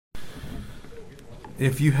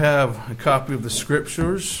If you have a copy of the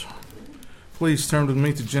Scriptures, please turn with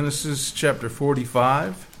me to Genesis chapter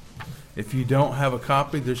 45. If you don't have a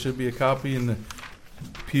copy, there should be a copy in the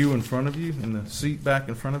pew in front of you, in the seat back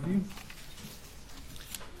in front of you.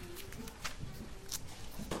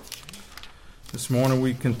 This morning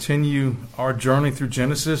we continue our journey through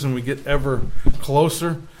Genesis, and we get ever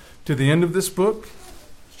closer to the end of this book.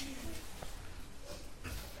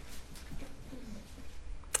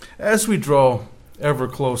 As we draw ever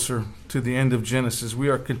closer to the end of Genesis, we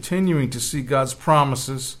are continuing to see God's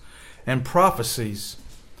promises and prophecies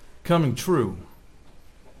coming true.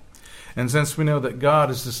 And since we know that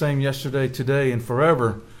God is the same yesterday, today, and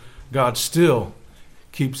forever, God still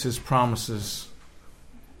keeps His promises.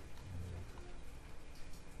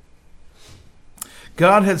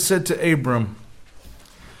 God had said to Abram,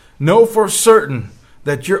 "Know for certain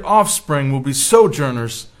that your offspring will be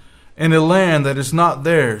sojourners in a land that is not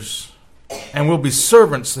theirs, and will be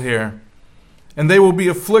servants here, and they will be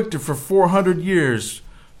afflicted for 400 years.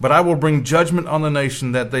 But I will bring judgment on the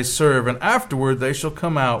nation that they serve, and afterward they shall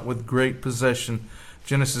come out with great possession."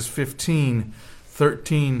 Genesis 15,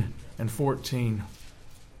 13, and 14.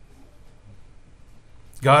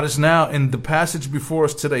 God is now, in the passage before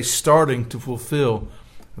us today, starting to fulfill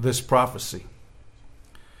this prophecy.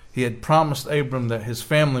 He had promised Abram that his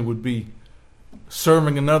family would be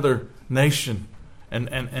serving another nation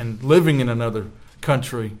and living in another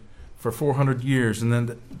country for 400 years. And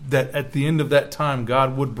then that at the end of that time,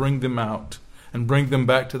 God would bring them out and bring them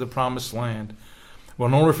back to the promised land. Well,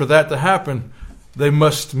 in order for that to happen, they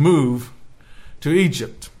must move to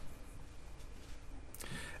Egypt.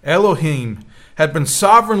 Elohim had been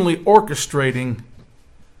sovereignly orchestrating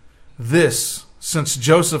this since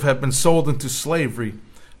Joseph had been sold into slavery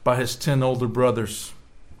by his 10 older brothers,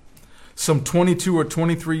 some 22 or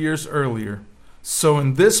 23 years earlier. So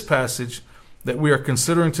in this passage that we are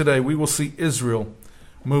considering today, we will see Israel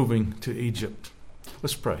moving to Egypt.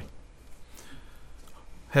 Let's pray.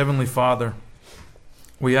 Heavenly Father,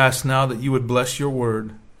 we ask now that you would bless your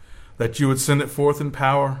word, that you would send it forth in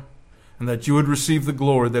power, and that you would receive the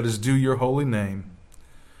glory that is due your holy name,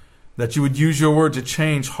 that you would use your word to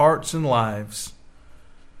change hearts and lives,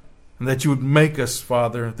 and that you would make us,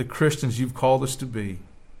 Father, the Christians you've called us to be,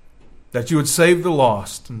 that you would save the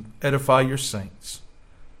lost and edify your saints.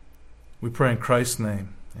 We pray in Christ's name.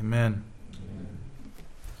 Amen.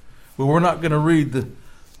 Well, we're not going to read the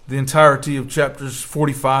entirety of chapters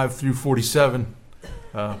 45 through 47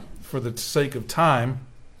 for the sake of time,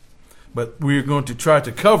 but we're going to try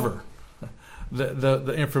to cover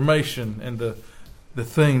the information and the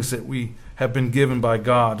things that we have been given by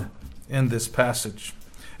God in this passage.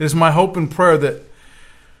 It is my hope and prayer that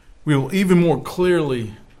we will even more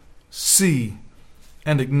clearly see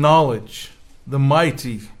and acknowledge the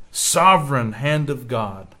mighty, sovereign hand of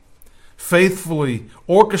God, faithfully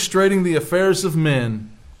orchestrating the affairs of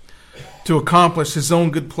men to accomplish His own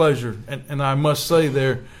good pleasure. And I must say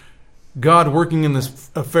there, God working in the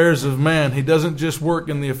affairs of man, He doesn't just work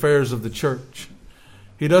in the affairs of the church.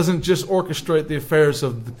 He doesn't just orchestrate the affairs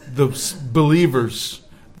of the believers,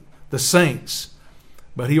 the saints,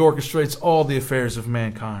 but He orchestrates all the affairs of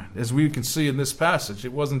mankind. As we can see in this passage,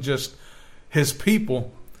 it wasn't just His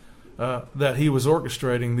people that He was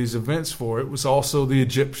orchestrating these events for. It was also the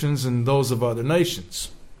Egyptians and those of other nations.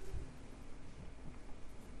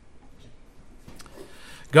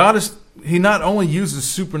 He not only uses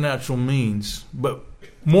supernatural means, but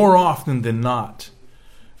more often than not,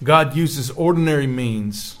 God uses ordinary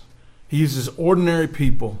means. He uses ordinary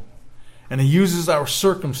people, and He uses our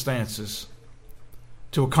circumstances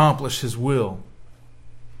to accomplish His will.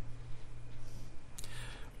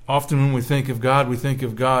 Often when we think of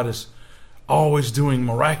God as always doing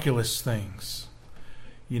miraculous things.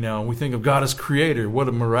 You know, we think of God as creator. What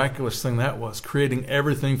a miraculous thing that was, creating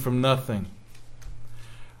everything from nothing.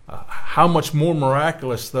 How much more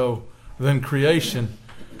miraculous, though, than creation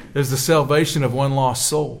is the salvation of one lost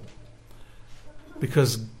soul.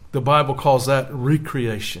 Because the Bible calls that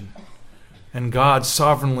recreation. And God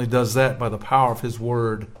sovereignly does that by the power of His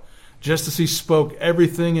Word. Just as He spoke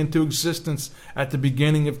everything into existence at the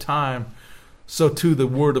beginning of time, so too the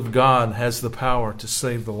Word of God has the power to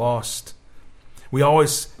save the lost. We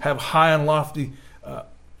always have high and lofty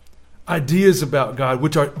ideas about God,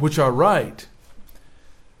 which are right.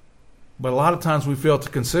 But a lot of times we fail to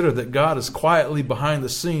consider that God is quietly behind the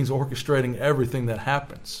scenes orchestrating everything that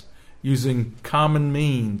happens, using common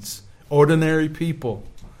means, ordinary people,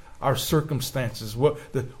 our circumstances,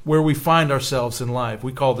 where we find ourselves in life.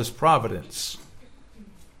 We call this providence.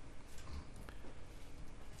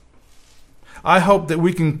 I hope that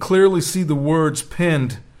we can clearly see the words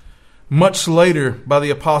penned much later by the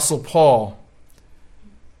Apostle Paul,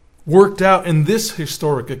 worked out in this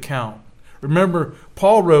historic account. Remember,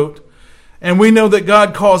 Paul wrote, "And we know that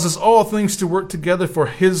God causes all things to work together for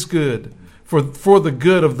His good, for the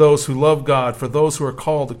good of those who love God, for those who are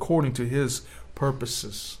called according to His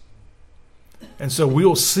purposes." And so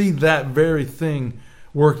we'll see that very thing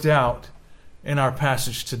worked out in our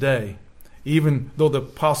passage today. Even though the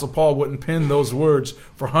Apostle Paul wouldn't pen those words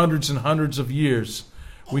for hundreds and hundreds of years,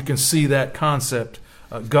 we can see that concept,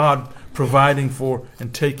 God providing for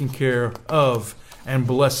and taking care of and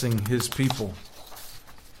blessing His people.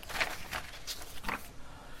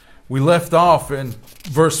 We left off in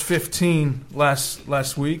verse 15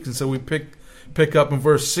 last week, and so we pick up in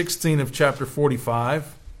verse 16 of chapter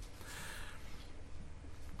 45.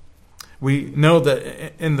 We know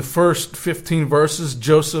that in the first 15 verses,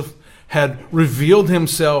 Joseph had revealed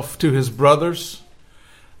himself to his brothers.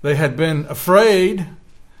 They had been afraid,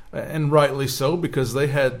 and rightly so, because they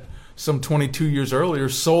had some 22 years earlier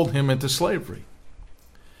sold him into slavery.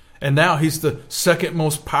 And now he's the second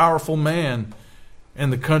most powerful man in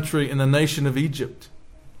the country, in the nation of Egypt.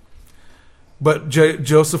 But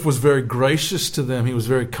Joseph was very gracious to them. He was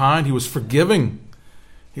very kind. He was forgiving.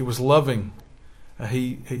 He was loving.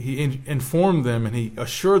 He informed them and he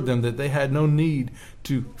assured them that they had no need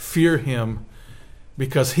to fear him,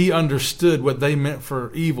 because he understood what they meant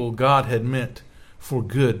for evil, God had meant for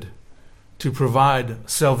good, to provide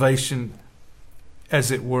salvation,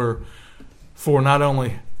 as it were, for not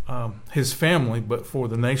only his family, but for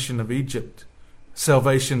the nation of Egypt.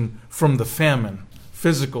 Salvation from the famine,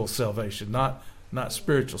 physical salvation, not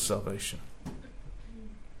spiritual salvation.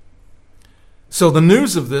 So the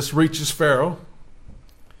news of this reaches Pharaoh,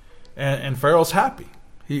 and Pharaoh's happy.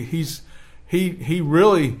 He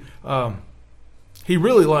really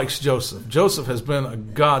likes Joseph. Joseph has been a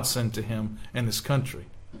godsend to him and his country.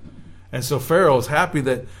 And so Pharaoh is happy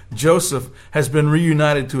that Joseph has been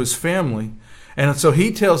reunited to his family. And so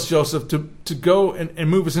he tells Joseph to go and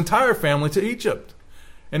move his entire family to Egypt.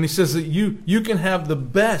 And he says that you can have the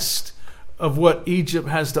best of what Egypt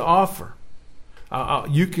has to offer.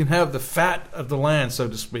 You can have the fat of the land, so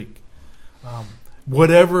to speak.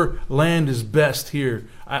 Whatever land is best here,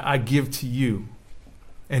 I give to you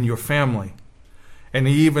and your family. And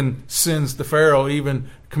he even sends, the Pharaoh even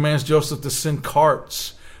commands Joseph to send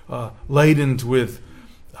carts laden with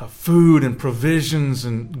food and provisions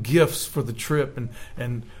and gifts for the trip,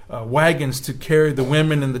 and wagons to carry the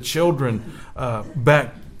women and the children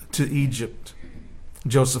back to Egypt.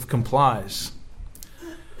 Joseph complies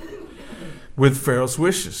with Pharaoh's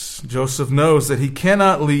wishes. Joseph knows that he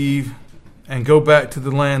cannot leave and go back to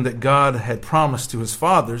the land that God had promised to his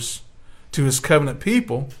fathers, to his covenant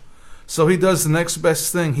people. So he does the next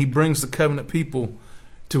best thing. He brings the covenant people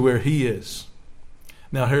to where he is.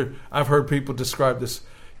 Now, here I've heard people describe this,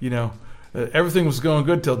 everything was going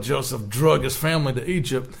good till Joseph drug his family to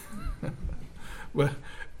Egypt. Well,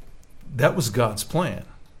 that was God's plan.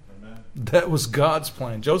 Amen. That was God's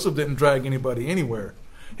plan. Joseph didn't drag anybody anywhere.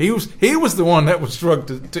 He was the one that was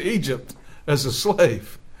drugged to Egypt as a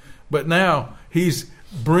slave. But now he's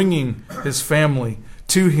bringing his family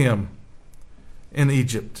to him in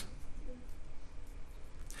Egypt.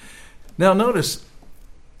 Now notice,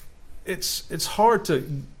 it's hard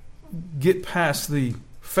to get past the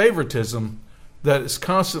favoritism that is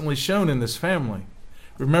constantly shown in this family.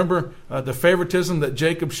 Remember the favoritism that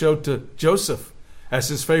Jacob showed to Joseph as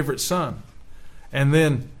his favorite son. And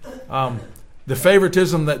then the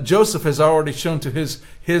favoritism that Joseph has already shown to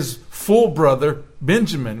his full brother,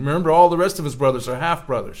 Benjamin. Remember, all the rest of his brothers are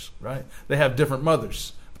half-brothers, right? They have different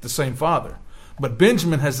mothers, but the same father. But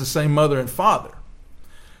Benjamin has the same mother and father.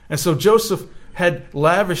 And so Joseph had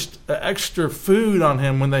lavished extra food on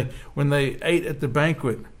him when they ate at the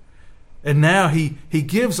banquet. And now he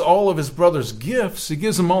gives all of his brothers gifts. He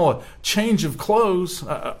gives them all a change of clothes,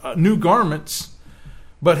 new garments.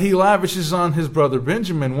 But he lavishes on his brother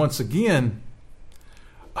Benjamin once again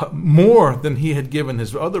more than he had given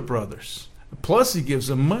his other brothers. Plus he gives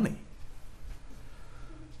them money.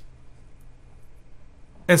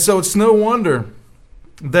 And so it's no wonder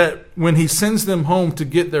that when he sends them home to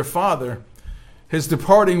get their father, his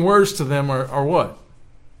departing words to them are what?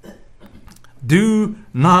 Do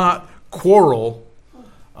not quarrel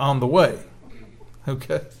on the way.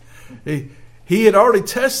 Okay? He had already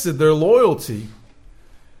tested their loyalty,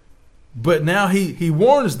 but now he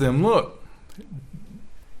warns them, look,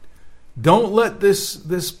 don't let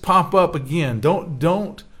this pop up again.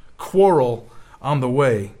 Don't quarrel on the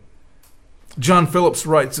way. John Phillips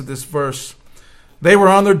writes of this verse, they were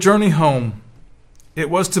on their journey home. It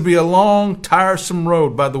was to be a long, tiresome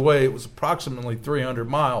road. By the way, it was approximately 300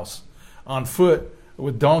 miles on foot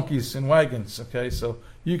with donkeys and wagons. Okay, so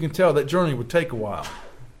you can tell that journey would take a while.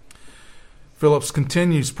 Phillips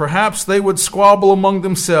continues, perhaps they would squabble among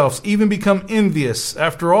themselves, even become envious,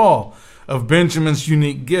 after all, of Benjamin's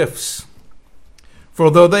unique gifts.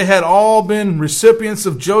 For though they had all been recipients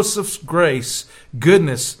of Joseph's grace,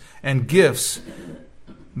 goodness, and gifts,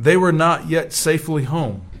 they were not yet safely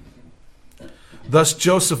home. Thus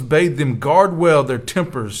Joseph bade them guard well their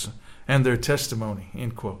tempers and their testimony.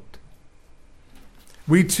 End quote.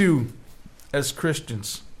 We too, as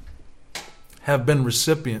Christians, have been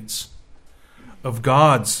recipients of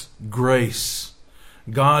God's grace,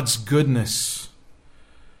 God's goodness,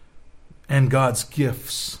 and God's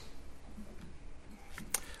gifts.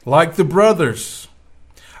 Like the brothers,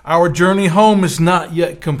 our journey home is not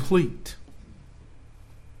yet complete.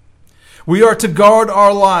 We are to guard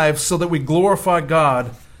our lives so that we glorify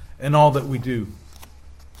God in all that we do.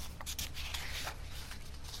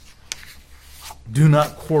 Do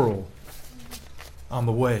not quarrel on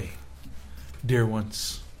the way, dear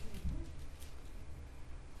ones.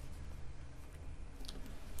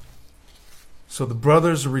 So the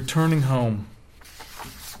brothers are returning home.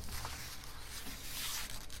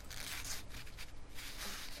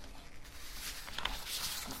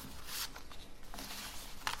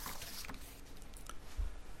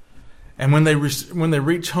 And when they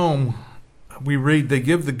reach home, we read they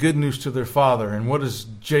give the good news to their father. And what does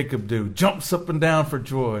Jacob do? Jumps up and down for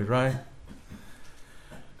joy, right?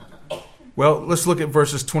 Well, let's look at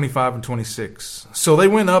verses 25 and 26. So they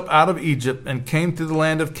went up out of Egypt and came to the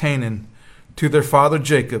land of Canaan, to their father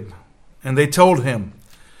Jacob, and they told him,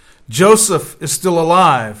 Joseph is still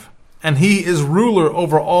alive, and he is ruler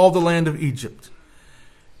over all the land of Egypt.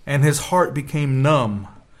 And his heart became numb,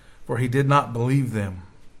 for he did not believe them.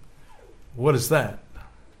 What is that?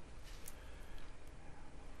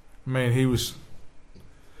 I mean, he was,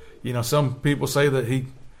 some people say that he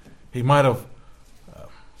might have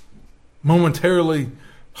momentarily,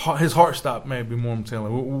 his heart stopped maybe momentarily.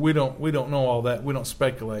 We don't know all that. We don't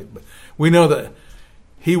speculate. But we know that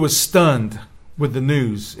he was stunned with the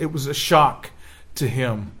news. It was a shock to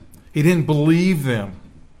him. He didn't believe them.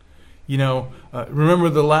 Remember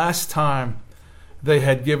the last time they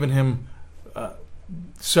had given him,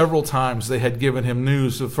 several times they had given him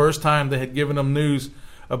news. The first time they had given him news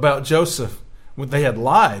about Joseph, when they had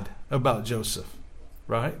lied about Joseph,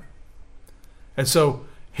 right? And so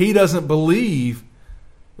he doesn't believe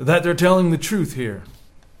that they're telling the truth here.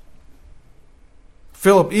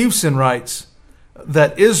 Philip Eveson writes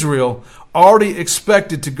that Israel already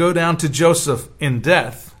expected to go down to Joseph in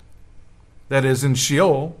death, that is, in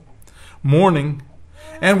Sheol, mourning,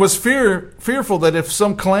 and was fearful that if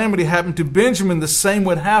some calamity happened to Benjamin, the same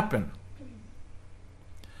would happen.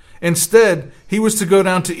 Instead, he was to go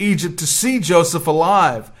down to Egypt to see Joseph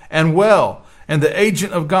alive and well, and the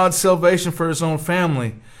agent of God's salvation for his own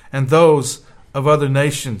family and those of other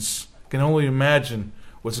nations. Can only imagine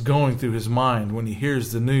what's going through his mind when he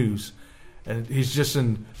hears the news. And he's just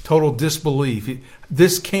in total disbelief.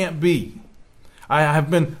 This can't be. I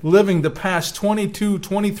have been living the past 22,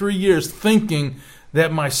 23 years thinking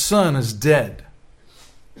that my son is dead.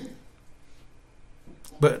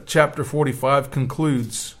 But chapter 45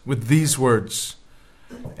 concludes with these words.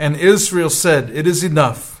 And Israel said, it is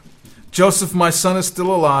enough. Joseph, my son, is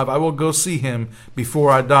still alive. I will go see him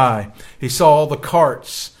before I die. He saw all the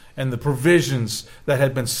carts and the provisions that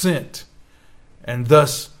had been sent. And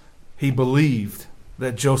thus he believed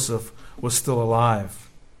that Joseph was still alive.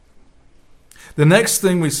 The next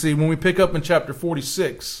thing we see when we pick up in chapter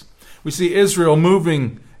 46, we see Israel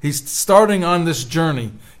moving. He's starting on this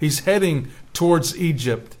journey. He's heading towards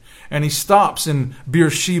Egypt. And he stops in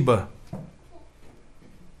Beersheba.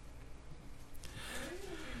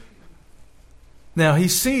 Now he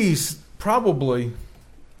sees probably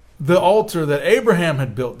the altar that Abraham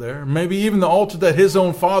had built there, maybe even the altar that his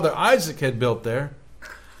own father Isaac had built there.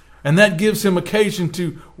 And that gives him occasion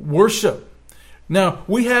to worship. Now,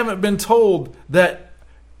 we haven't been told that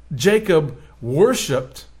Jacob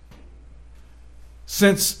worshipped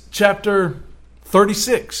since chapter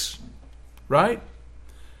 36, right?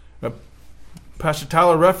 Pastor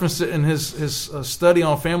Tyler referenced it in his study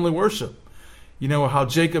on family worship. You know, how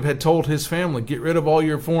Jacob had told his family, get rid of all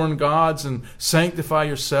your foreign gods and sanctify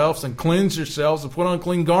yourselves and cleanse yourselves and put on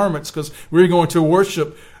clean garments because we're going to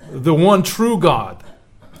worship the one true God.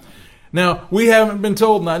 Now, we haven't been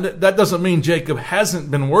told, now that doesn't mean Jacob hasn't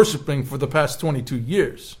been worshiping for the past 22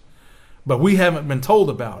 years, but we haven't been told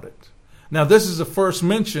about it. Now, this is the first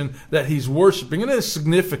mention that he's worshiping, and it is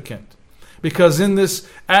significant because in this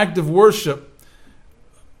act of worship,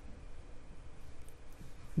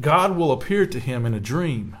 God will appear to him in a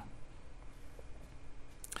dream.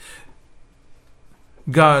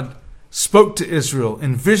 God spoke to Israel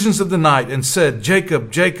in visions of the night and said,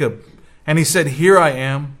 "Jacob, Jacob." And he said, "Here I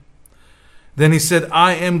am." Then he said,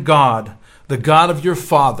 "I am God, the God of your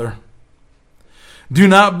father. Do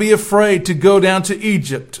not be afraid to go down to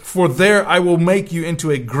Egypt, for there I will make you into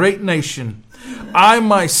a great nation. I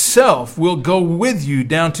myself will go with you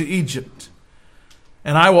down to Egypt,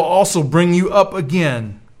 and I will also bring you up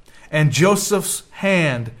again, and Joseph's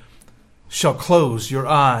hand shall close your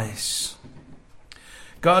eyes."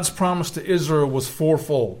 God's promise to Israel was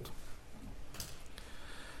fourfold.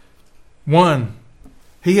 One,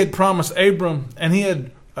 he had promised Abram, and he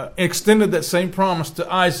had extended that same promise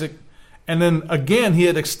to Isaac. And then again, he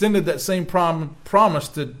had extended that same promise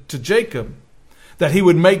to Jacob, that he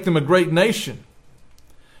would make them a great nation.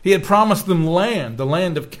 He had promised them land, the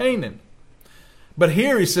land of Canaan. But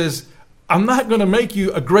here he says, I'm not going to make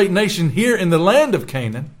you a great nation here in the land of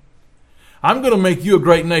Canaan. I'm going to make you a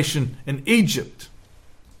great nation in Egypt.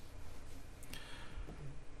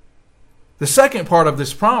 The second part of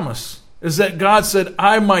this promise is that God said,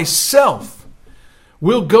 I myself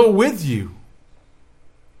will go with you.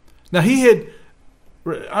 Now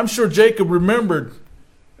I'm sure Jacob remembered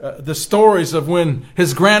the stories of when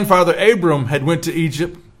his grandfather Abram had went to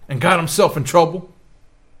Egypt and got himself in trouble.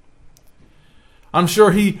 I'm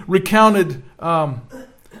sure he recounted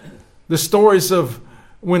the stories of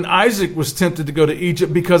when Isaac was tempted to go to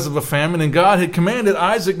Egypt because of a famine, and God had commanded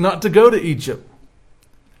Isaac not to go to Egypt.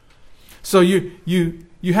 So you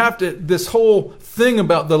have to, this whole thing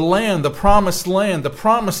about the land, the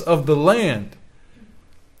promise of the land.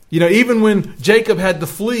 You know, even when Jacob had to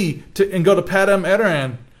flee and go to Padam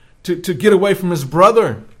Aram to get away from his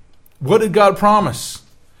brother, what did God promise?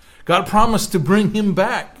 God promised to bring him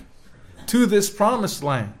back to this promised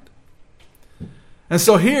land. And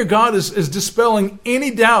so here God is dispelling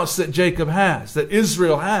any doubts that Jacob has, that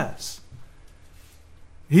Israel has.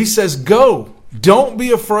 He says, go. Don't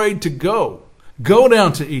be afraid to go. Go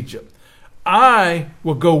down to Egypt. I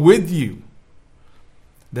will go with you.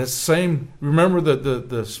 That same, remember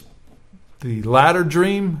the ladder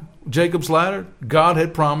dream, Jacob's ladder? God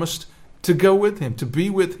had promised to go with him, to be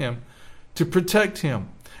with him, to protect him.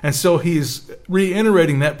 And so he's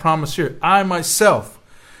reiterating that promise here. I myself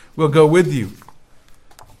will go with you.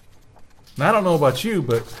 Now, I don't know about you,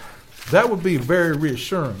 but that would be very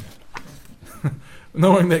reassuring.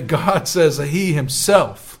 Knowing that God says that he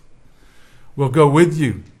himself will go with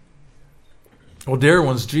you. Well, dear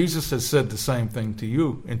ones, Jesus has said the same thing to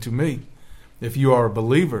you and to me, if you are a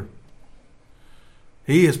believer.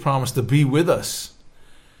 He has promised to be with us,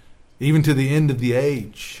 even to the end of the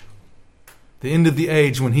age. The end of the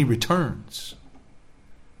age when he returns.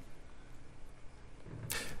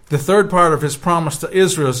 The third part of his promise to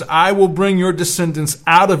Israel is, I will bring your descendants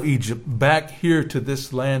out of Egypt back here to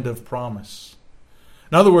this land of promise.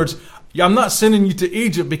 In other words, I'm not sending you to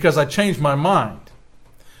Egypt because I changed my mind.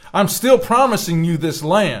 I'm still promising you this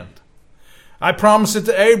land. I promised it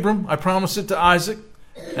to Abram, I promised it to Isaac,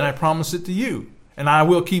 and I promised it to you. And I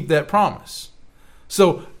will keep that promise.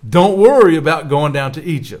 So don't worry about going down to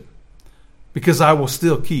Egypt, because I will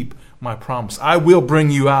still keep my promise. I will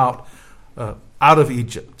bring you out of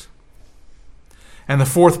Egypt. And the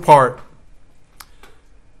fourth part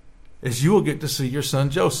is you will get to see your son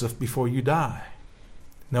Joseph before you die.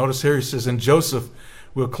 Notice here he says, and Joseph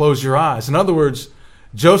will close your eyes. In other words,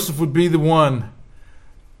 Joseph would be the one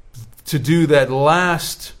to do that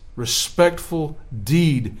last respectful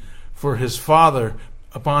deed for his father.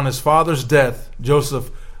 Upon his father's death, Joseph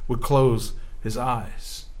would close his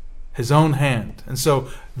eyes, his own hand. And so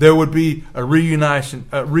there would be a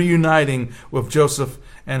reuniting with Joseph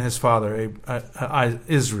and his father,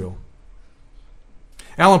 Israel.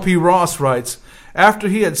 Alan P. Ross writes, after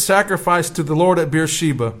he had sacrificed to the Lord at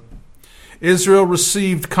Beersheba, Israel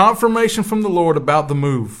received confirmation from the Lord about the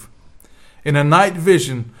move. In a night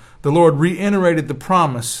vision, the Lord reiterated the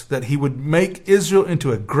promise that he would make Israel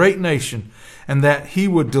into a great nation and that he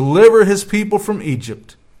would deliver his people from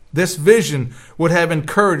Egypt. This vision would have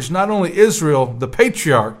encouraged not only Israel, the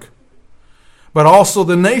patriarch, but also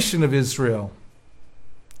the nation of Israel.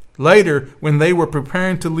 Later, when they were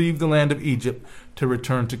preparing to leave the land of Egypt to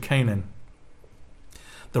return to Canaan,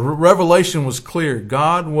 the revelation was clear.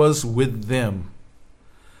 God was with them.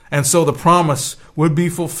 And so the promise would be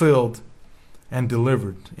fulfilled and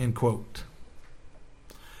delivered, end quote.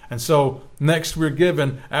 And so next we're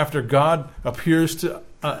given, after God appears to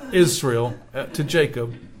Israel, to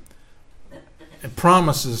Jacob, and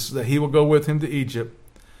promises that he will go with him to Egypt,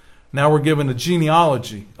 now we're given a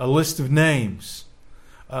genealogy, a list of names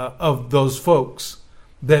of those folks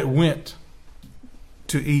that went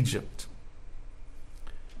to Egypt.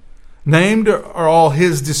 Named are all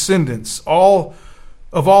his descendants. All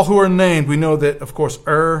who are named, we know that, of course,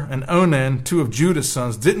 and Onan, two of Judah's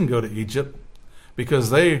sons, didn't go to Egypt because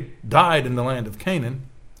they died in the land of Canaan.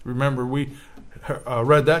 Remember, we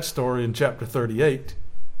read that story in chapter 38.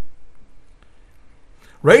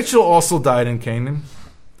 Rachel also died in Canaan.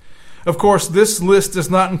 Of course, this list does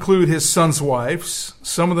not include his sons' wives.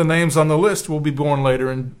 Some of the names on the list will be born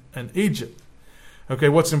later in Egypt. Okay,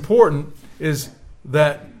 what's important is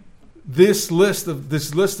that this list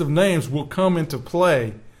of names will come into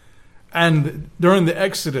play, and during the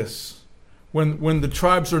Exodus, when the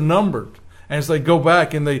tribes are numbered, as they go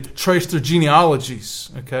back and they trace their genealogies.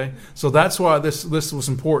 Okay, so that's why this list was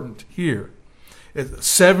important here.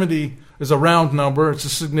 70 is a round number; it's a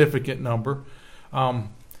significant number.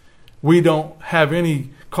 We don't have any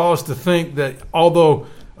cause to think that although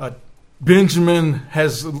Benjamin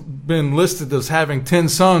has been listed as having 10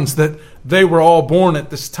 sons, that they were all born at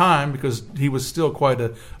this time, because he was still quite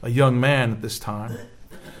a young man at this time.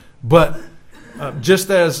 But just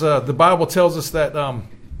as the Bible tells us that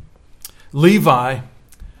Levi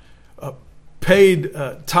paid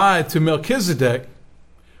tithe to Melchizedek,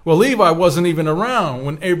 well, Levi wasn't even around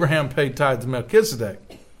when Abraham paid tithe to Melchizedek.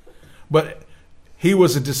 But he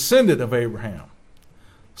was a descendant of Abraham.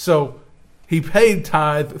 So he paid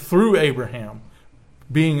tithe through Abraham,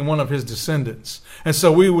 being one of his descendants. And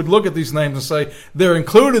so we would look at these names and say they're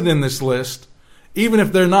included in this list, even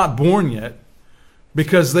if they're not born yet,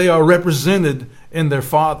 because they are represented in their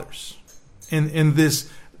fathers, in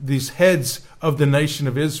these heads of the nation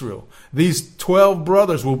of Israel. These 12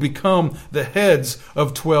 brothers will become the heads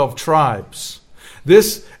of 12 tribes.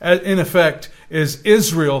 This, in effect, is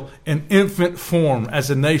Israel in infant form as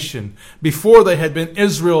a nation. Before they had been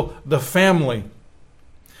Israel the family.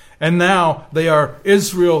 And now they are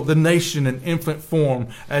Israel the nation in infant form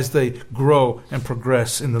as they grow and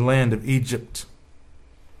progress in the land of Egypt.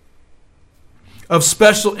 Of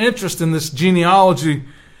special interest in this genealogy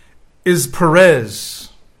is Perez.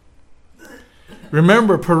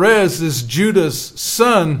 Remember, Perez is Judah's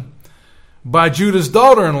son by Judah's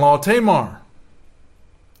daughter-in-law, Tamar.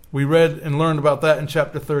 We read and learned about that in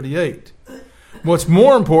chapter 38. What's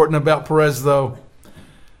more important about Perez, though,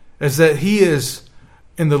 is that he is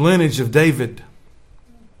in the lineage of David.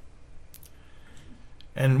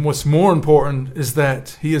 And what's more important is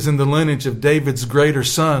that he is in the lineage of David's greater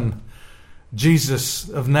son, Jesus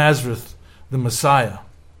of Nazareth, the Messiah.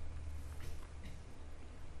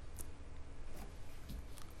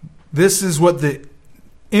 This is what the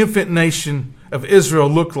infant nation of Israel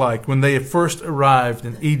looked like when they had first arrived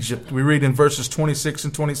in Egypt. We read in verses 26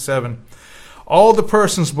 and 27, all the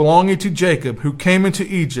persons belonging to Jacob who came into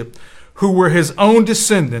Egypt, who were his own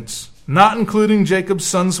descendants, not including Jacob's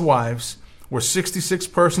sons' wives, were 66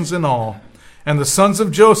 persons in all. And the sons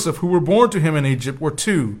of Joseph who were born to him in Egypt were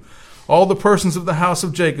 2. All the persons of the house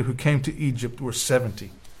of Jacob who came to Egypt were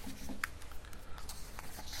 70.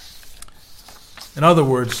 In other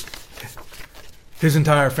words, his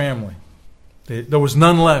entire family. There was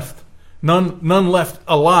none left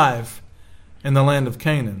alive in the land of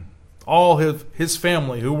Canaan. All his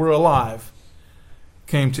family who were alive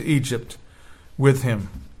came to Egypt with him.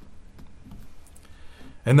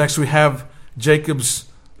 And next we have Jacob's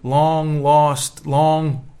long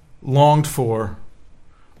longed for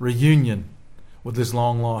reunion with his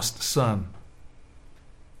long lost son.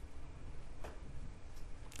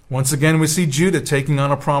 Once again, we see Judah taking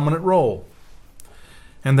on a prominent role,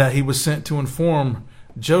 and that he was sent to inform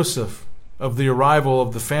Joseph of the arrival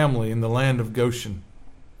of the family in the land of Goshen.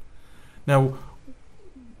 Now,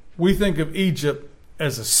 we think of Egypt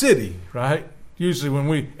as a city, right?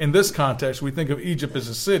 Usually in this context, we think of Egypt as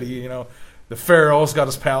a city. You know, the Pharaoh's got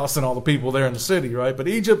his palace and all the people there in the city, right? But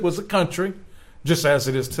Egypt was a country, just as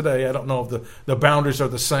it is today. I don't know if the boundaries are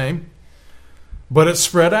the same, but it's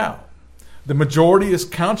spread out. The majority is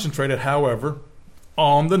concentrated, however,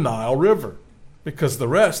 on the Nile River, because the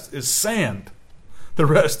rest is sand. The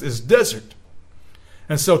rest is desert.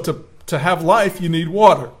 And so to have life, you need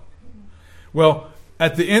water. Well,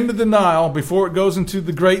 at the end of the Nile, before it goes into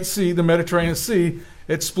the Great Sea, the Mediterranean Sea,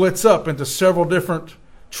 it splits up into several different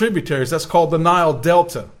tributaries. That's called the Nile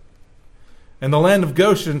Delta. And the land of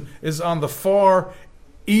Goshen is on the far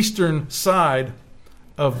eastern side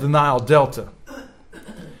of the Nile Delta,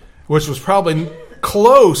 which was probably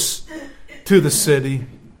close to the city,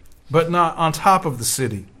 but not on top of the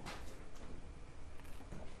city.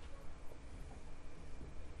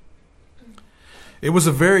 It was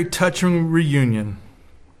a very touching reunion.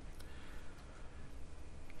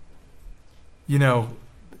 You know,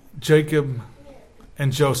 Jacob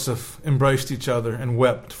and Joseph embraced each other and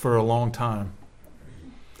wept for a long time.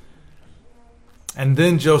 And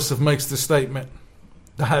then Joseph makes the statement,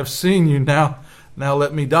 I have seen you, now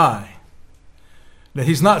let me die. Now,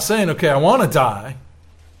 he's not saying, okay, I want to die.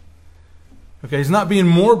 Okay, he's not being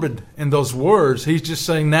morbid in those words. He's just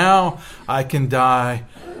saying, now I can die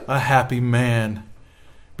a happy man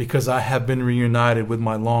because I have been reunited with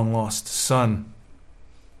my long-lost son.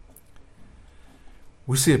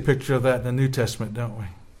 We see a picture of that in the New Testament, don't we?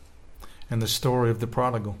 In the story of the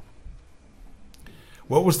prodigal.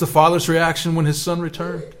 What was the father's reaction when his son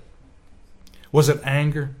returned? Was it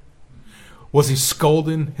anger? Was he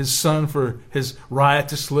scolding his son for his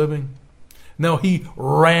riotous living? No, he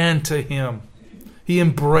ran to him. He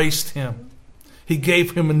embraced him. He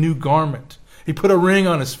gave him a new garment. He put a ring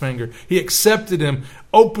on his finger. He accepted him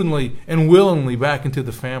openly and willingly back into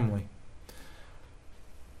the family.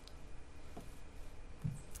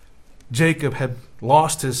 Jacob had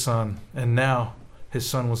lost his son, and now his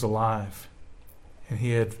son was alive. And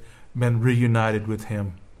he had been reunited with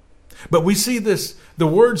him. But we see this, the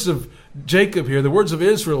words of Jacob here, the words of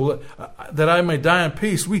Israel, that I may die in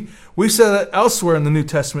peace. We say that elsewhere in the New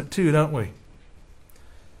Testament too, don't we?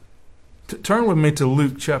 Turn with me to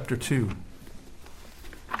Luke chapter 2.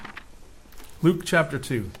 Luke chapter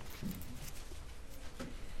 2.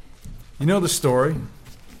 You know the story.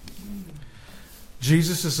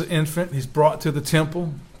 Jesus is an infant. He's brought to the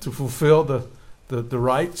temple to fulfill the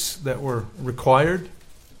rites that were required.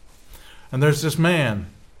 And there's this man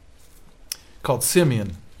called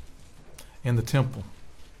Simeon in the temple.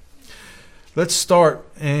 Let's start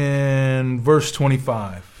in verse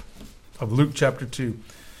 25 of Luke chapter 2.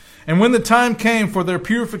 And when the time came for their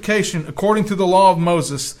purification according to the law of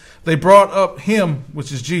Moses, they brought up him,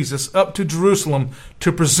 which is Jesus, up to Jerusalem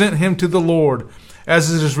to present him to the Lord.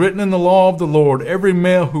 As it is written in the law of the Lord, every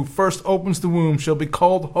male who first opens the womb shall be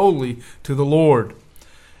called holy to the Lord.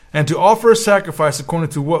 And to offer a sacrifice according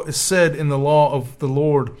to what is said in the law of the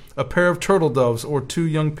Lord, a pair of turtle doves or 2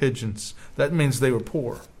 young pigeons. That means they were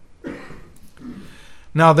poor.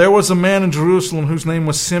 Now there was a man in Jerusalem whose name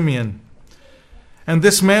was Simeon. And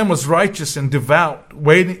this man was righteous and devout,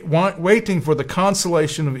 waiting for the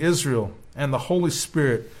consolation of Israel, and the Holy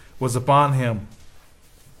Spirit was upon him.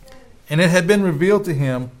 And it had been revealed to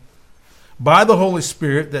him by the Holy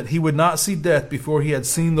Spirit that he would not see death before he had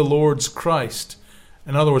seen the Lord's Christ.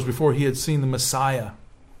 In other words, before he had seen the Messiah.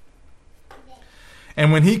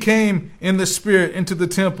 And when he came in the Spirit into the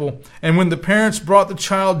temple, and when the parents brought the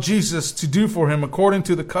child Jesus to do for him according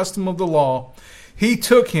to the custom of the law, he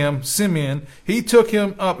took him, Simeon, he took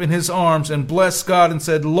him up in his arms and blessed God and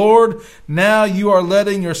said, Lord, now you are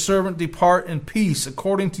letting your servant depart in peace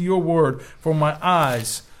according to your word, for my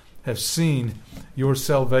eyes have seen your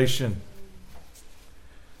salvation.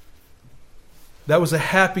 That was a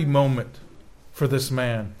happy moment for this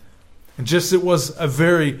man. And just it was a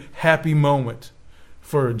very happy moment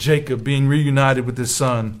for Jacob being reunited with his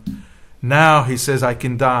son. Now he says, I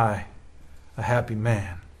can die a happy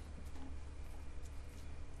man.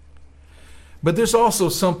 But there's also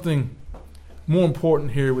something more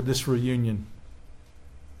important here with this reunion.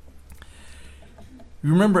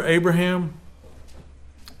 You remember Abraham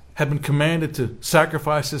had been commanded to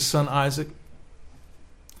sacrifice his son Isaac?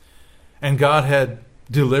 And God had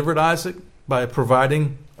delivered Isaac by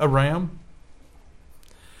providing a ram?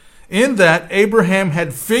 In that, Abraham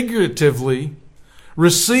had figuratively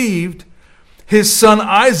received his son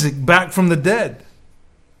Isaac back from the dead.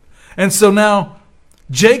 And so now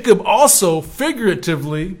Jacob also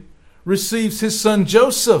figuratively receives his son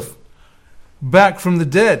Joseph back from the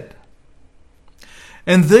dead.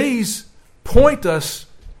 And these point us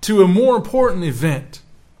to a more important event.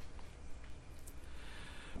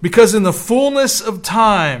 Because in the fullness of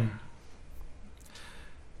time,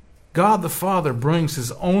 God the Father brings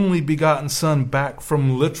his only begotten Son back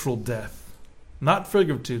from literal death, not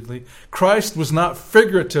figuratively. Christ was not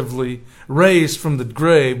figuratively raised from the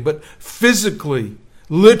grave, but physically,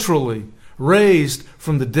 literally raised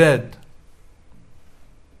from the dead.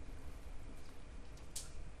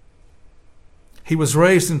 He was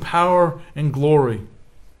raised in power and glory.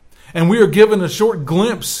 And we are given a short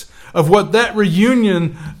glimpse of what that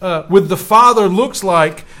reunion with the Father looks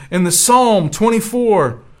like in the Psalm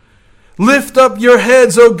 24. Lift up your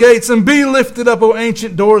heads, O gates, and be lifted up, O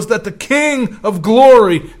ancient doors, that the King of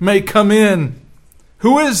glory may come in.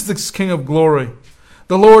 Who is this King of glory?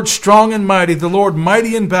 The Lord strong and mighty, the Lord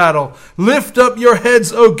mighty in battle. Lift up your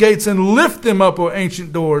heads, O gates, and lift them up, O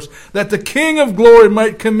ancient doors, that the King of glory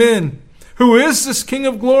might come in. Who is this King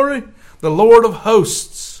of glory? The Lord of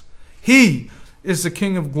hosts. He is the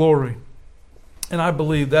King of glory. And I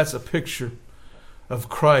believe that's a picture of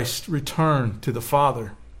Christ's return to the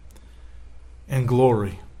Father and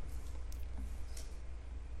glory.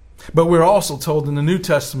 But we're also told in the New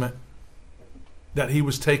Testament that he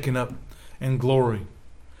was taken up in glory,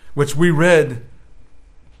 which we read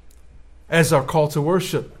as our call to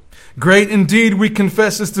worship. Great indeed, we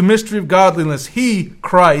confess, is the mystery of godliness. He,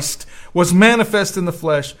 Christ, was manifest in the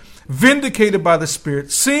flesh, vindicated by the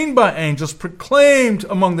Spirit, seen by angels, proclaimed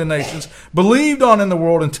among the nations, believed on in the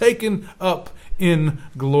world, and taken up in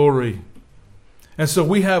glory. And so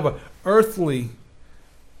we have an earthly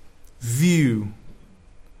view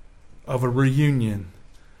of a reunion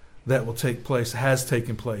that will take place, has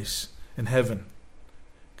taken place in heaven.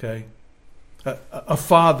 Okay? A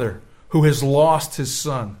father who has lost his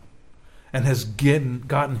son and has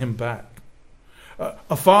gotten him back.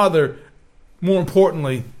 A father, more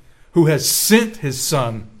importantly, who has sent his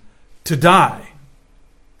son to die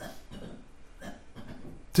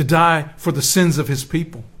for the sins of his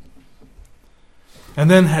people, and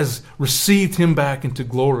then has received him back into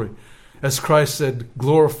glory. As Christ said,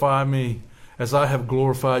 glorify me as I have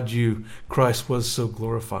glorified you. Christ was so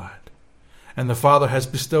glorified. And the Father has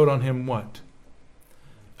bestowed on him what?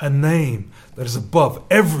 A name that is above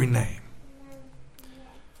every name.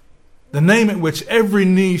 The name at which every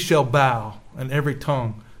knee shall bow and every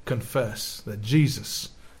tongue confess that Jesus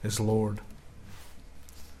is Lord.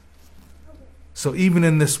 So even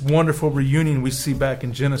in this wonderful reunion we see back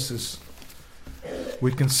in Genesis,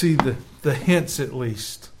 we can see the hints, at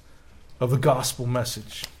least, of the gospel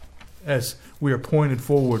message as we are pointed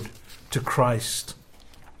forward to Christ.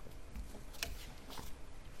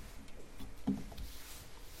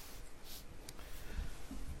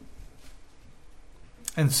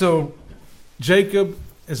 And so Jacob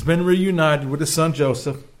has been reunited with his son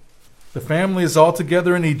Joseph. The family is all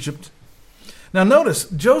together in Egypt. Now notice,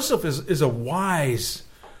 Joseph is a wise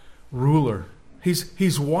ruler.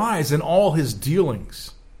 He's wise in all his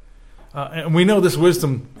dealings. And we know this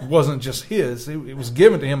wisdom wasn't just his. It was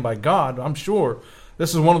given to him by God, I'm sure.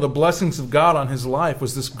 This is one of the blessings of God on his life,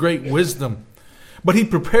 was this great wisdom. But he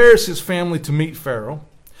prepares his family to meet Pharaoh.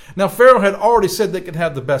 Now Pharaoh had already said they could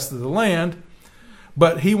have the best of the land,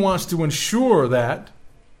 but he wants to ensure that.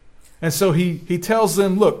 And so he tells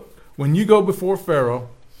them, look, when you go before Pharaoh,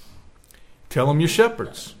 tell him you're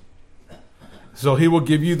shepherds. So he will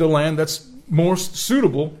give you the land that's more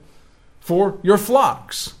suitable for your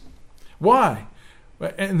flocks. Why?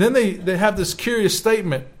 And then they have this curious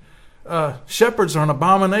statement, shepherds are an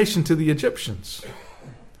abomination to the Egyptians.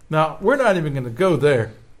 Now, we're not even going to go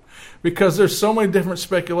there, because there's so many different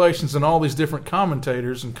speculations and all these different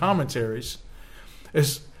commentators and commentaries.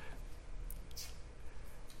 It's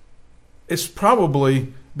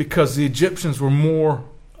probably because the Egyptians were more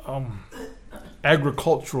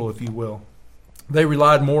agricultural, if you will. They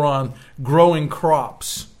relied more on growing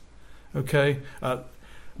crops. Okay?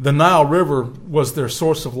 The Nile River was their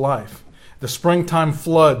source of life. The springtime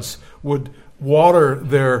floods would water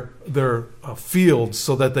their fields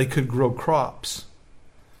so that they could grow crops.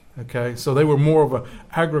 Okay? So they were more of an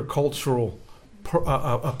agricultural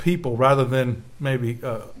a people rather than maybe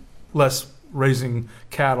less raising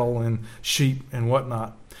cattle and sheep and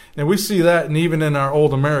whatnot. And we see that, and even in our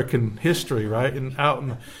old American history, right? And out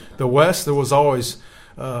in the West, there was always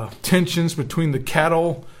tensions between the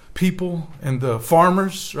cattle people and the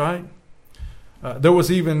farmers, right? There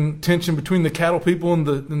was even tension between the cattle people and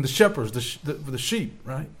the shepherds, the sheep,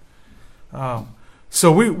 right?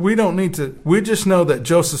 So we don't need to. We just know that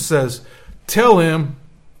Joseph says, "Tell him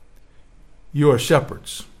you are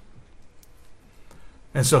shepherds,"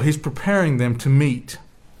 and so he's preparing them to meet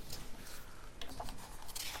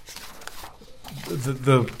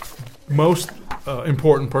the most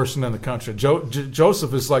important person in the country.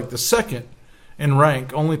 Joseph is like the second in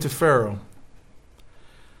rank, only to Pharaoh.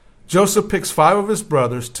 Joseph picks 5 of his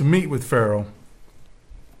brothers to meet with Pharaoh.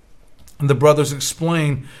 And the brothers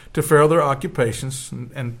explain to Pharaoh their occupations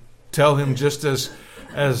and tell him just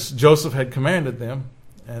as Joseph had commanded them.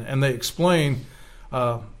 And they explain,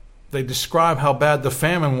 they describe how bad the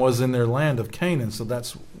famine was in their land of Canaan. So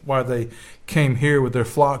that's why they came here with their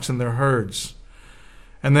flocks and their herds.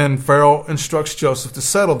 And then Pharaoh instructs Joseph to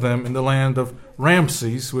settle them in the land of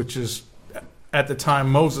Ramses, which is, at the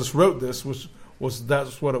time Moses wrote this,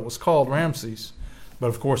 that's what it was called, Ramses. But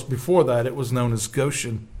of course, before that, it was known as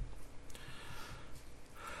Goshen.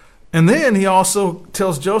 And then he also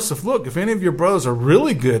tells Joseph, look, if any of your brothers are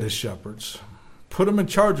really good as shepherds, put them in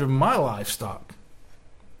charge of my livestock.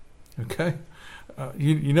 Okay?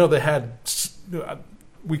 You know they had...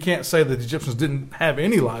 We can't say that the Egyptians didn't have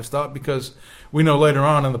any livestock, because we know later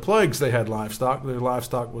on in the plagues they had livestock. Their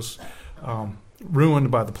livestock was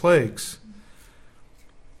ruined by the plagues.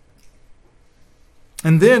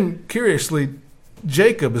 And then, curiously,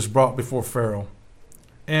 Jacob is brought before Pharaoh.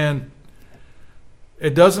 And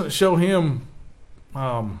it doesn't show him,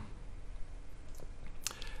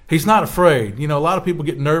 he's not afraid. You know, a lot of people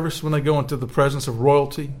get nervous when they go into the presence of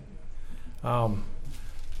royalty.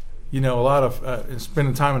 You know, a lot of,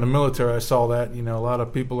 spending time in the military, I saw that. You know, a lot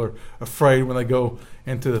of people are afraid when they go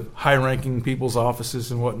into high-ranking people's offices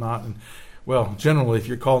and whatnot. And, well, generally, if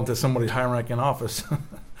you're called into somebody's high-ranking office,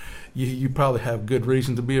 you probably have good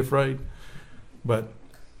reason to be afraid. But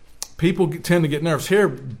people tend to get nervous.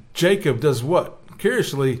 Here, Jacob does what?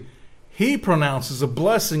 Curiously, he pronounces a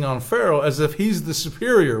blessing on Pharaoh as if he's the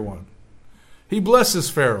superior one. He blesses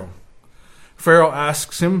Pharaoh. Pharaoh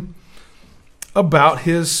asks him about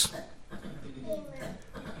his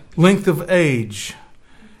length of age.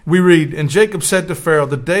 We read, "And Jacob said to Pharaoh,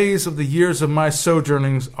 the days of the years of my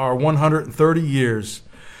sojournings are 130 years.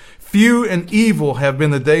 Few and evil have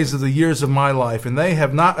been the days of the years of my life, and they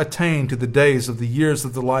have not attained to the days of the years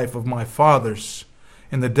of the life of my fathers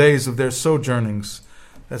in the days of their sojournings."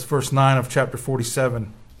 That's verse 9 of chapter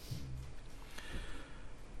 47.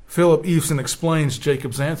 Philip Eveson explains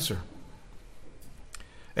Jacob's answer.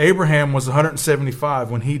 Abraham was 175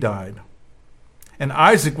 when he died, and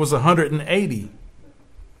Isaac was 180.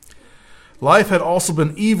 Life had also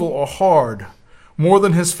been evil or hard, more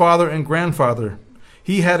than his father and grandfather.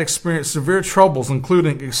 He had experienced severe troubles,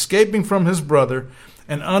 including escaping from his brother,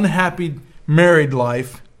 an unhappy married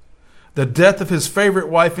life, the death of his favorite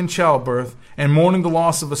wife in childbirth, and mourning the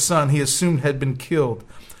loss of a son he assumed had been killed.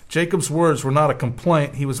 Jacob's words were not a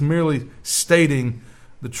complaint. He was merely stating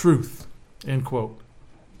the truth. End quote.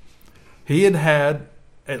 He had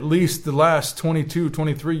at least the last 22,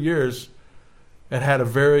 23 years, had a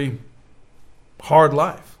very hard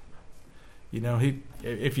life. You know,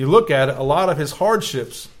 if you look at it, a lot of his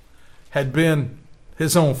hardships had been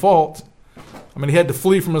his own fault. I mean, he had to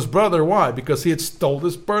flee from his brother. Why? Because he had stole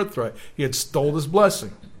his birthright. He had stole his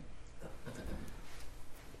blessing.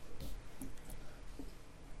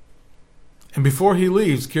 And before he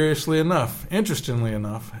leaves, curiously enough, interestingly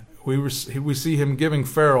enough, we see him giving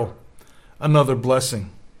Pharaoh another blessing.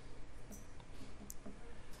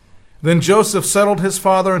 Then Joseph settled his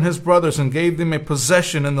father and his brothers and gave them a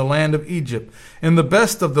possession in the land of Egypt, in the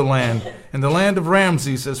best of the land, in the land of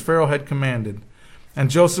Ramses, as Pharaoh had commanded. And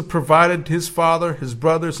Joseph provided his father, his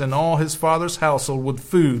brothers, and all his father's household with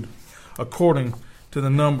food, according to the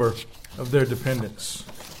number of their dependents.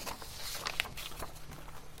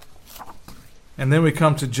 And then we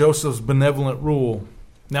come to Joseph's benevolent rule.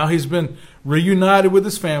 Now he's been reunited with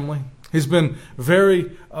his family. He's been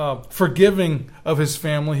very forgiving of his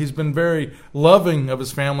family. He's been very loving of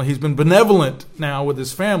his family. He's been benevolent now with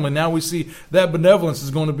his family. Now we see that benevolence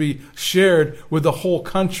is going to be shared with the whole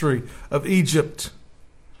country of Egypt.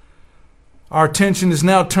 Our attention is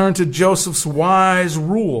now turned to Joseph's wise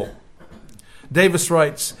rule. Davis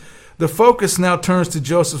writes, "The focus now turns to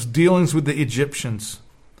Joseph's dealings with the Egyptians.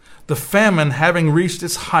 The famine having reached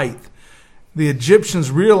its height, the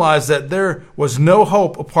Egyptians realized that there was no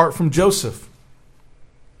hope apart from Joseph.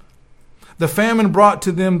 The famine brought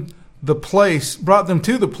them to the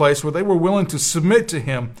place where they were willing to submit to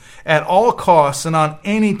him at all costs and on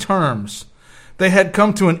any terms. They had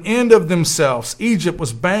come to an end of themselves. Egypt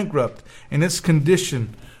was bankrupt, and its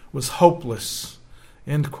condition was hopeless."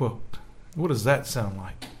 End quote. What does that sound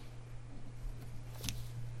like?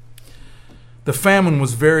 The famine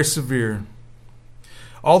was very severe.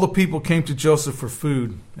 All the people came to Joseph for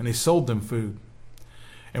food, and he sold them food.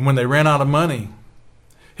 And when they ran out of money,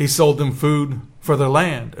 he sold them food for their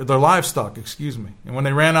livestock. And when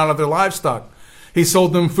they ran out of their livestock, he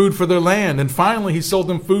sold them food for their land. And finally, he sold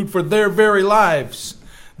them food for their very lives.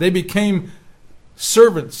 They became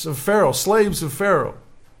servants of Pharaoh, slaves of Pharaoh.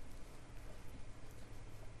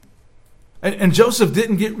 And Joseph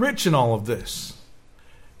didn't get rich in all of this.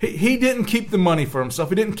 He didn't keep the money for himself.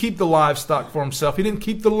 He didn't keep the livestock for himself. He didn't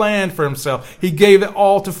keep the land for himself. He gave it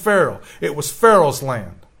all to Pharaoh. It was Pharaoh's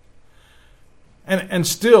land. And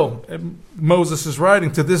still, Moses is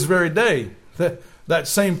writing to this very day, that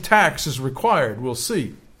same tax is required. We'll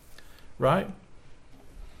see. Right?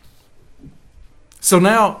 So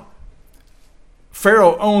now,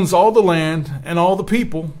 Pharaoh owns all the land and all the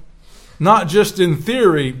people, not just in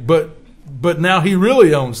theory, but now he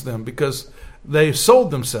really owns them because they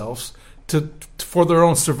sold themselves for their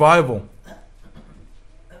own survival.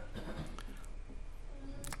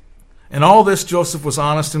 In all this, Joseph was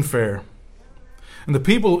honest and fair. And the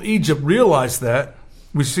people of Egypt realized that.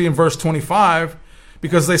 We see in verse 25,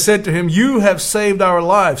 because they said to him, "You have saved our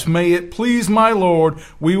lives. May it please my Lord,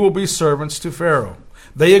 we will be servants to Pharaoh."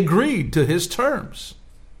 They agreed to his terms.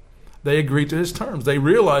 They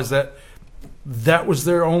realized that was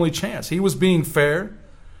their only chance. He was being fair.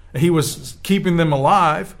 He was keeping them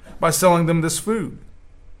alive by selling them this food.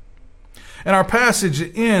 And our passage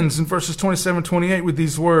ends in verses 27-28 with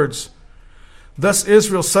these words. Thus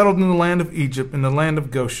Israel settled in the land of Egypt, in the land of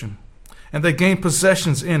Goshen. And they gained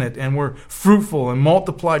possessions in it, and were fruitful and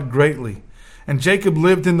multiplied greatly. And Jacob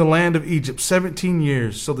lived in the land of Egypt 17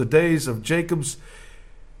 years. So the days of Jacob's,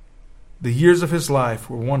 the years of his life,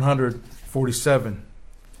 were 147.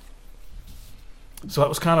 So that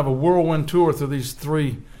was kind of a whirlwind tour through these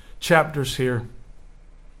 3 chapters here.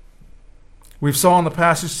 We saw in the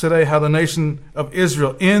passage today how the nation of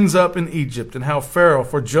Israel ends up in Egypt, and how Pharaoh,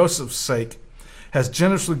 for Joseph's sake, has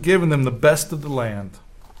generously given them the best of the land.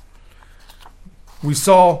 We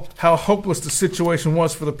saw how hopeless the situation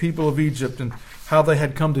was for the people of Egypt, and how they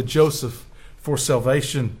had come to Joseph for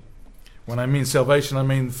salvation. When I mean salvation, I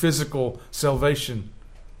mean physical salvation.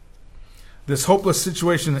 This hopeless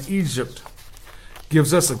situation in Egypt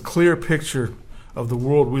gives us a clear picture of the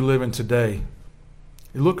world we live in today.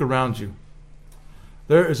 You look around you.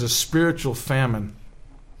 There is a spiritual famine.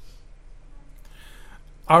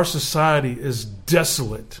 Our society is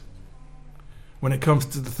desolate when it comes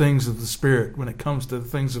to the things of the Spirit, when it comes to the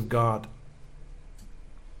things of God.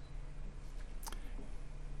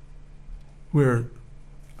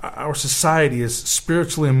 Our society is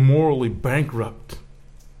spiritually and morally bankrupt,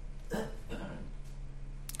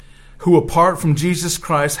 who apart from Jesus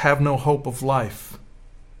Christ have no hope of life.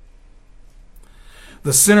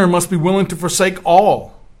 The sinner must be willing to forsake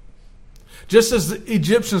all. Just as the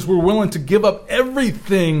Egyptians were willing to give up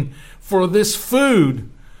everything for this food,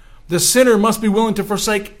 the sinner must be willing to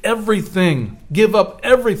forsake everything, give up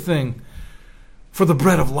everything for the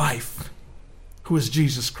bread of life, who is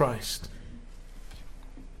Jesus Christ.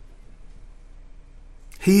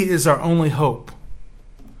 He is our only hope.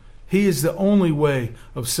 He is the only way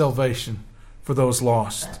of salvation for those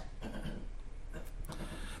lost.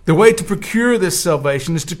 The way to procure this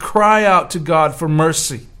salvation is to cry out to God for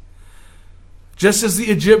mercy. Just as the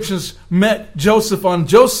Egyptians met Joseph on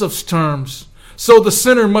Joseph's terms, so the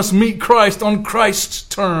sinner must meet Christ on Christ's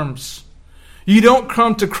terms. You don't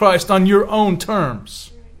come to Christ on your own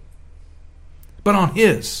terms, but on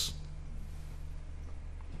His.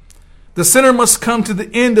 The sinner must come to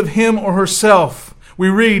the end of him or herself. We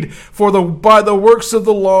read, by the works of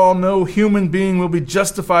the law, no human being will be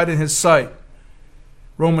justified in his sight.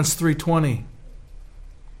 Romans 3:20.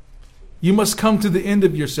 You must come to the end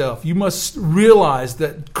of yourself. You must realize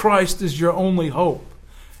that Christ is your only hope,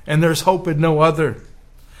 and there's hope in no other.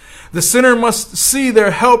 The sinner must see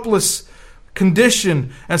their helpless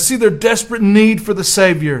condition and see their desperate need for the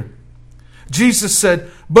Savior. Jesus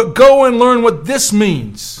said, "But go and learn what this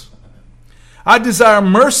means. I desire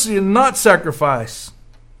mercy and not sacrifice.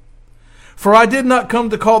 For I did not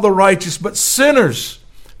come to call the righteous, but sinners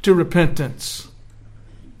to repentance."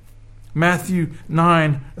 Matthew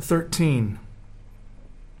 9:13.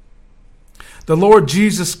 The Lord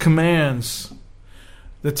Jesus commands,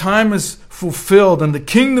 the time is fulfilled and the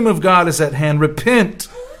kingdom of God is at hand. Repent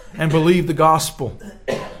and believe the gospel.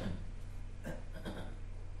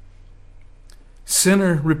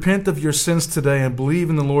 Sinner, repent of your sins today and believe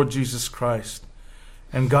in the Lord Jesus Christ.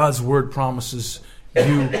 And God's word promises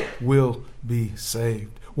you will be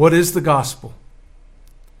saved. What is the gospel?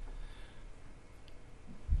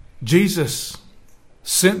 Jesus,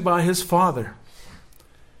 sent by His Father,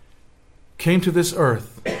 came to this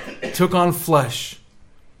earth, took on flesh,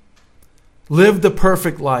 lived a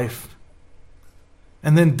perfect life,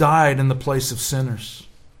 and then died in the place of sinners.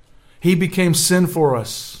 He became sin for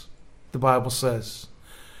us, the Bible says.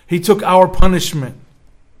 He took our punishment.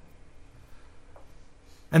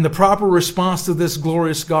 And the proper response to this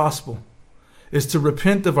glorious gospel is to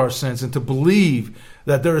repent of our sins and to believe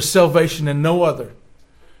that there is salvation in no other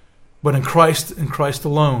but in Christ and Christ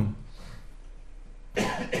alone.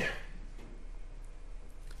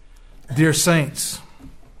 Dear saints,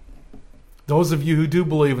 those of you who do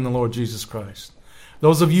believe in the Lord Jesus Christ,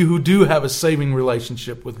 those of you who do have a saving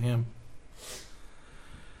relationship with Him,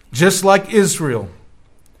 just like Israel,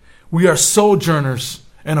 we are sojourners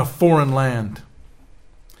in a foreign land.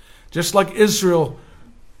 Just like Israel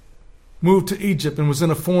moved to Egypt and was in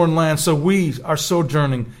a foreign land, so we are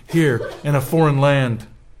sojourning here in a foreign land.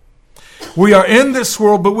 We are in this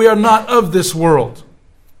world, but we are not of this world.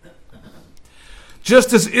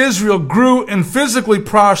 Just as Israel grew and physically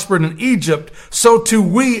prospered in Egypt, so too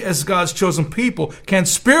we, as God's chosen people, can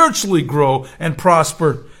spiritually grow and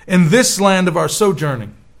prosper in this land of our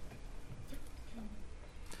sojourning.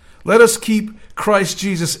 Let us keep Christ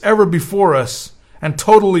Jesus ever before us and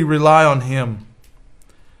totally rely on Him.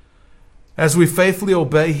 As we faithfully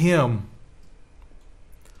obey Him,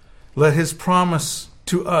 let His promise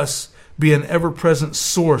to us be an ever-present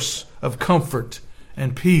source of comfort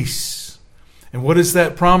and peace. And what is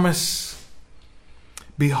that promise?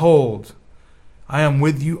 Behold, I am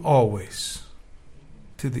with you always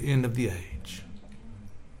to the end of the age.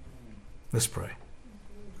 Let's pray.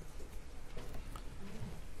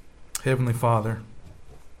 Heavenly Father,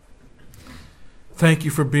 thank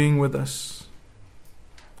you for being with us.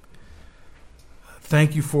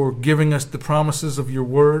 Thank you for giving us the promises of your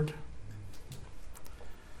word.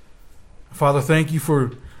 Father, thank you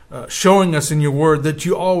for showing us in your word that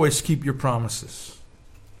you always keep your promises,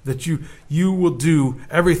 that you will do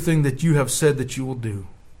everything that you have said that you will do.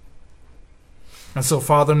 And so,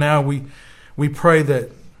 Father, now we pray that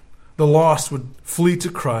the lost would flee to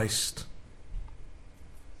Christ,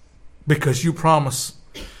 because you promise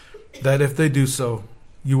that if they do so,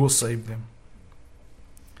 you will save them.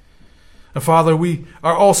 And Father, we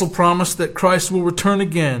are also promised that Christ will return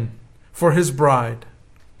again for his bride.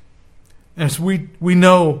 And we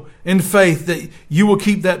know in faith that you will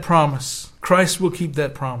keep that promise. Christ will keep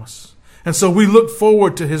that promise. And so we look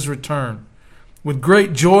forward to his return with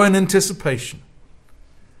great joy and anticipation.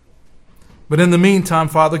 But in the meantime,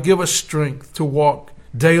 Father, give us strength to walk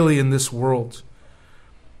daily in this world.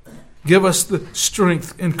 Give us the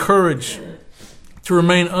strength and courage to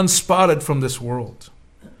remain unspotted from this world.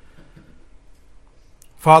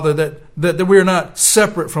 Father, that we are not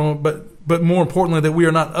separate from it, but more importantly, that we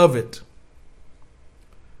are not of it.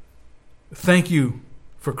 Thank you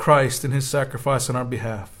for Christ and his sacrifice on our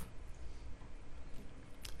behalf.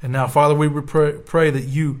 And now, Father, we pray that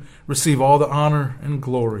you receive all the honor and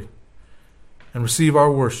glory and receive our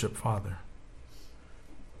worship, Father,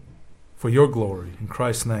 for your glory. In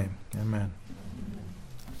Christ's name, amen.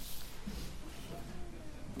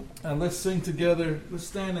 And let's sing together. Let's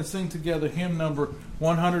stand and sing together hymn number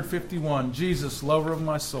 151, Jesus, Lover of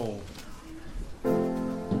My Soul.